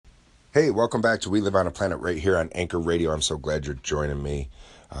Hey, welcome back to We Live on a Planet right here on Anchor Radio. I'm so glad you're joining me.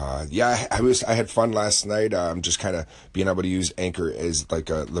 I had fun last night. Just kind of being able to use Anchor as like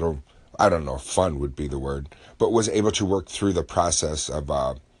a little, I don't know, fun would be the word, but was able to work through the process of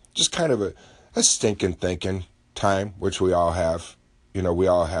just kind of a stinking thinking time, which we all have. You know, we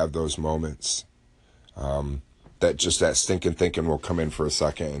all have those moments that stinking thinking will come in for a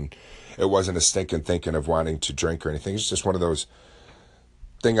second. And it wasn't a stinking thinking of wanting to drink or anything. It's just one of those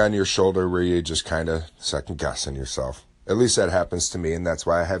thing on your shoulder where you just kind of second guessing yourself. At least that happens to me, and that's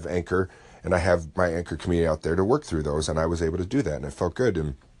why I have Anchor, and I have my Anchor community out there to work through those, and I was able to do that, and it felt good.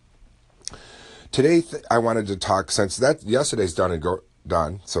 And today I wanted to talk, since that yesterday's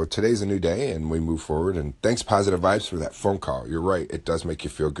done, so today's a new day, and we move forward. And thanks, Positive Vibes, for that phone call. You're right, it does make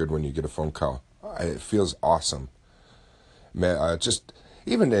you feel good when you get a phone call. It feels awesome. Man, just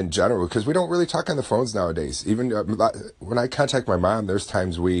even in general, because we don't really talk on the phones nowadays. Even when I contact my mom, there's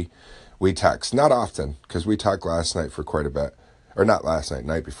times we text. Not often, because we talked last night for quite a bit. Or not last night,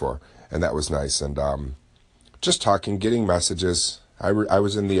 night before. And that was nice. And just talking, getting messages. I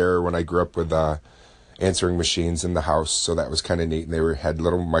was in the era when I grew up with answering machines in the house, so that was kind of neat. And they had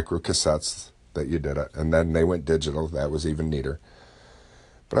little micro cassettes that you did it. And then they went digital. That was even neater.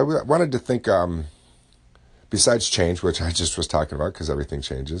 But I wanted to think... besides change, which I just was talking about, because everything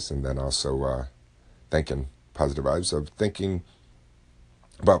changes, and then also thinking positive vibes of thinking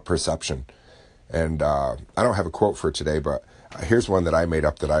about perception. And I don't have a quote for today, but here's one that I made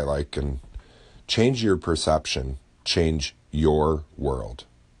up that I like. And change your perception, change your world.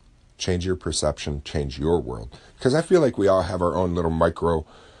 Change your perception, change your world. Because I feel like we all have our own little micro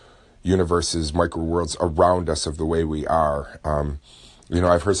universes, micro worlds around us of the way we are.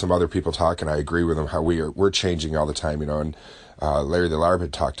 I've heard some other people talk, and I agree with them, how we're changing all the time, and Larry the Larb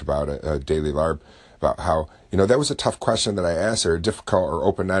had talked about it, Daily Larb, about how, that was a tough question that I asked, or difficult or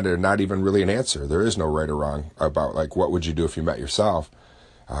open-ended, or not even really an answer. There is no right or wrong about, like, what would you do if you met yourself?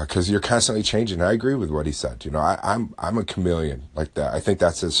 Because you're constantly changing. I agree with what he said. I'm a chameleon like that. I think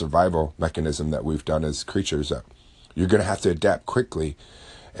that's a survival mechanism that we've done as creatures, that you're going to have to adapt quickly.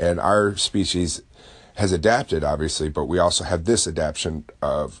 And our species has adapted, obviously, but we also have this adaptation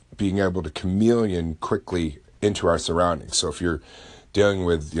of being able to chameleon quickly into our surroundings. So if you're dealing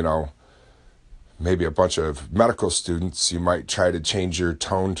with, maybe a bunch of medical students, you might try to change your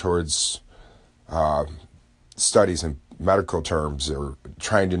tone towards studies in medical terms, or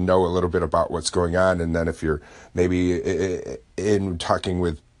trying to know a little bit about what's going on. And then if you're maybe in talking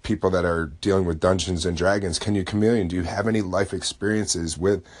with people that are dealing with Dungeons and Dragons, can you chameleon? Do you have any life experiences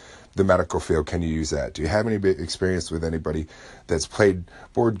with the medical field? Can you use that? Do you have any experience with anybody that's played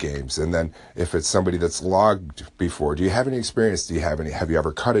board games? And then if it's somebody that's logged before, do you have any experience? Have you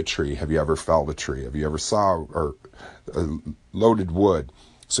ever cut a tree? Have you ever felled a tree? Have you ever saw or loaded wood?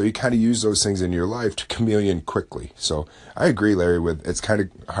 So you kind of use those things in your life to chameleon quickly. So I agree, Larry, with it's kind of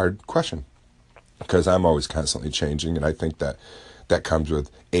a hard question, because I'm always constantly changing. And I think that comes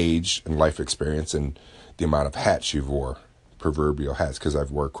with age and life experience and the amount of hats you've wore. Proverbial hats, because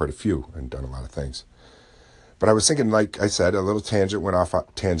I've worn quite a few and done a lot of things. But I was thinking, like I said, a little went off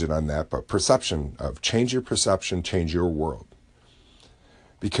tangent on that, but perception of change your perception, change your world.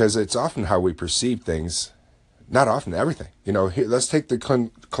 Because it's often how we perceive things, not often everything. Let's take the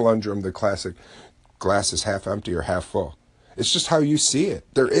conundrum, the classic glass is half empty or half full. It's just how you see it.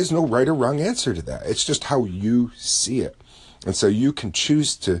 There is no right or wrong answer to that. It's just how you see it. And so you can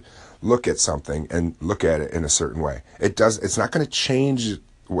choose to look at something and look at it in a certain way. It's not going to change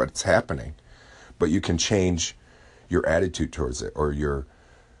what's happening, but you can change your attitude towards it, or your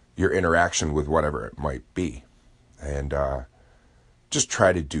interaction with whatever it might be. And just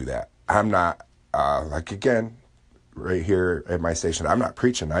try to do that. I'm not, again, right here at my station, I'm not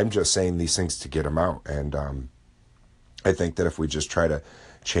preaching. I'm just saying these things to get them out. And I think that if we just try to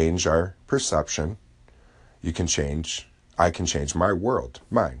change our perception, I can change my world,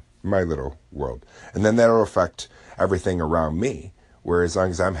 my little world. And then that'll affect everything around me. Where as long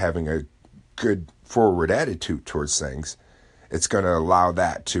as I'm having a good forward attitude towards things, it's going to allow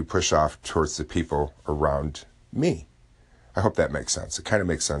that to push off towards the people around me. I hope that makes sense. It kind of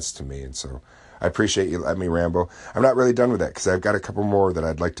makes sense to me. And so I appreciate you letting me ramble. I'm not really done with that, because I've got a couple more that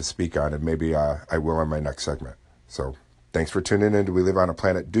I'd like to speak on, and maybe I will on my next segment. So thanks for tuning in to We Live on a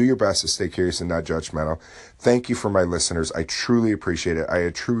Planet. Do your best to stay curious and not judgmental. Thank you for my listeners. I truly appreciate it. I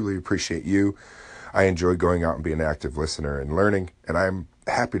truly appreciate you. I enjoy going out and being an active listener and learning, and I'm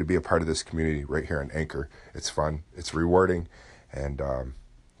happy to be a part of this community right here on Anchor. It's fun, it's rewarding, and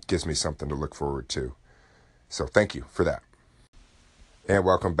gives me something to look forward to. So thank you for that. And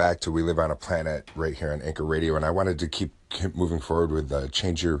welcome back to We Live on a Planet right here on Anchor Radio. And I wanted to keep moving forward with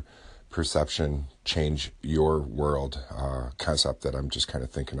change your perception, change your world concept that I'm just kind of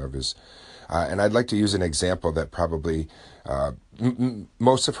thinking of is, and I'd like to use an example that probably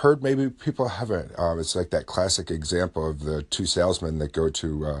most have heard, maybe people haven't. It's like that classic example of the two salesmen that go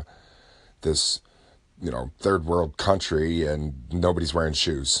to this, third world country and nobody's wearing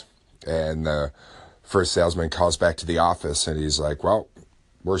shoes. And the first salesman calls back to the office and he's like, well,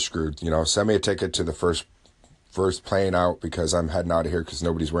 we're screwed. Send me a ticket to the first plane out because I'm heading out of here because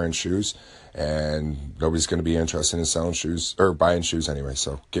nobody's wearing shoes and nobody's going to be interested in selling shoes or buying shoes anyway.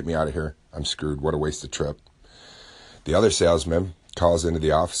 So get me out of here. I'm screwed. What a wasted trip. The other salesman calls into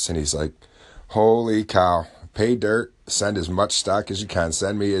the office and he's like, holy cow, pay dirt, send as much stock as you can,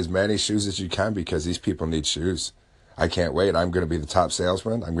 send me as many shoes as you can because these people need shoes. I can't wait. I'm going to be the top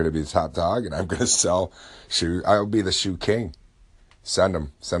salesman. I'm going to be the top dog and I'm going to sell shoes. I'll be the shoe king. Send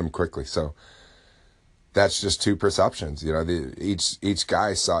them quickly. So that's just two perceptions. Each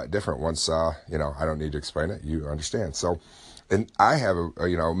guy saw it different. One saw, I don't need to explain it. You understand. So, and I have,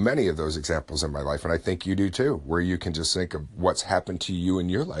 many of those examples in my life, and I think you do too, where you can just think of what's happened to you in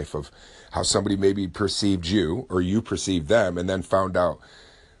your life, of how somebody maybe perceived you or you perceived them and then found out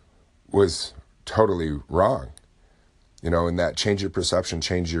was totally wrong. And that change your perception,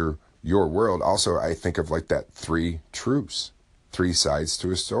 change your world. Also, I think of like that 3 truths, 3 sides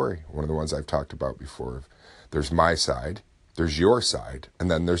to a story. One of the ones I've talked about before. There's my side, there's your side,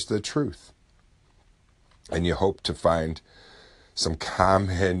 and then there's the truth. And you hope to find some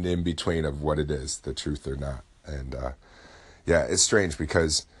common in between of what it is, the truth or not. And it's strange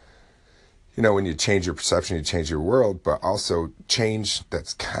because, when you change your perception, you change your world, but also change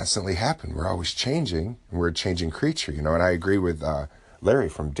that's constantly happening. We're always changing, and we're a changing creature, and I agree with Larry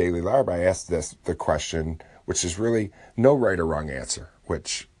from Daily Larb. I asked the question, which is really no right or wrong answer,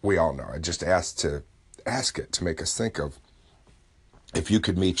 which we all know. I just asked it to make us think of, if you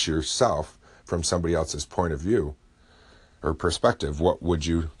could meet yourself from somebody else's point of view or perspective, what would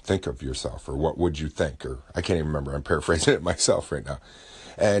you think of yourself, or what would you think? Or I can't even remember. I'm paraphrasing it myself right now.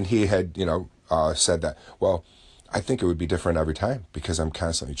 And he had, said that, well, I think it would be different every time because I'm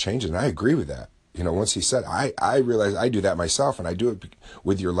constantly changing. And I agree with that. Once he said, I realized I do that myself, and I do it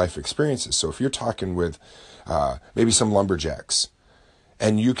with your life experiences. So if you're talking with maybe some lumberjacks,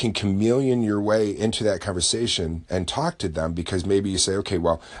 and you can chameleon your way into that conversation and talk to them because maybe you say, okay,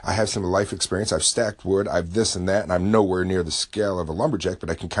 well, I have some life experience. I've stacked wood. I've this and that, and I'm nowhere near the scale of a lumberjack, but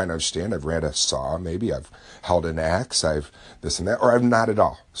I can kind of understand. I've ran a saw, maybe. I've held an axe. I've this and that. Or I've not at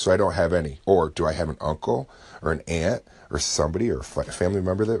all, so I don't have any. Or do I have an uncle or an aunt or somebody or a family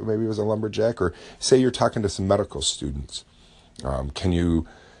member that maybe was a lumberjack? Or say you're talking to some medical students. Do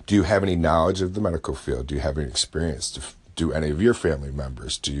you have any knowledge of the medical field? Do you have any experience? Do any of your family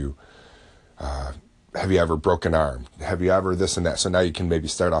members? Have you ever broken arm? Have you ever this and that? So now you can maybe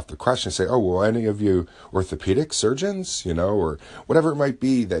start off the question and say, oh, well, any of you orthopedic surgeons, or whatever it might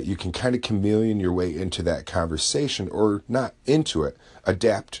be, that you can kind of chameleon your way into that conversation, or not into it,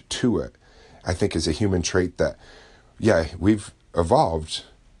 adapt to it. I think is a human trait that, we've evolved,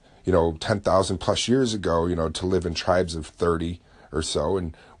 10,000 plus years ago, to live in tribes of 30 or so,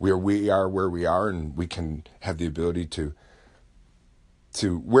 and we are where we are, and we can have the ability to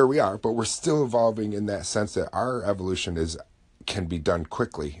where we are, but we're still evolving in that sense that our evolution can be done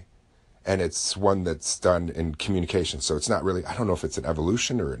quickly, and it's one that's done in communication. So it's not really, I don't know if it's an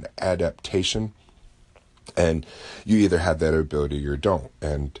evolution or an adaptation, and you either have that ability or don't.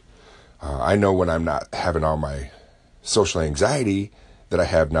 And I know when I'm not having all my social anxiety that I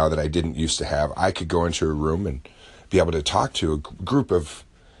have now that I didn't used to have, I could go into a room and be able to talk to a group of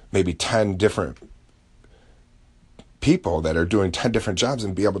maybe 10 different people that are doing 10 different jobs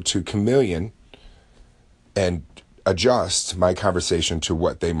and be able to chameleon and adjust my conversation to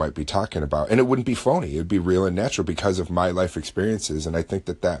what they might be talking about. And it wouldn't be phony. It would be real and natural because of my life experiences. And I think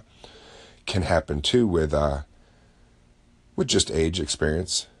that can happen too with just age,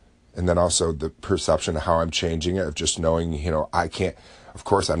 experience. And then also the perception of how I'm changing it, of just knowing, I can't, of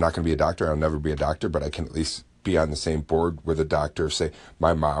course, I'm not going to be a doctor. I'll never be a doctor, but I can at least be on the same board with a doctor. Say,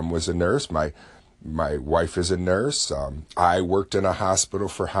 my mom was a nurse. My wife is a nurse. I worked in a hospital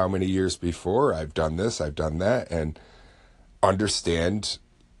for how many years before? I've done this, I've done that, and understand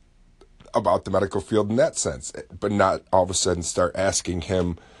about the medical field in that sense, but not all of a sudden start asking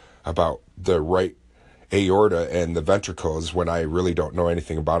him about the right aorta and the ventricles when I really don't know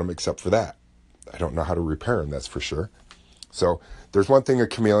anything about them except for that. I don't know how to repair them, that's for sure. So there's one thing of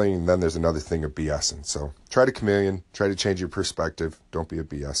chameleon, and then there's another thing of BSing. So try to chameleon, try to change your perspective. Don't be a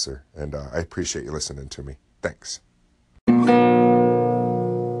BSer. And I appreciate you listening to me. Thanks.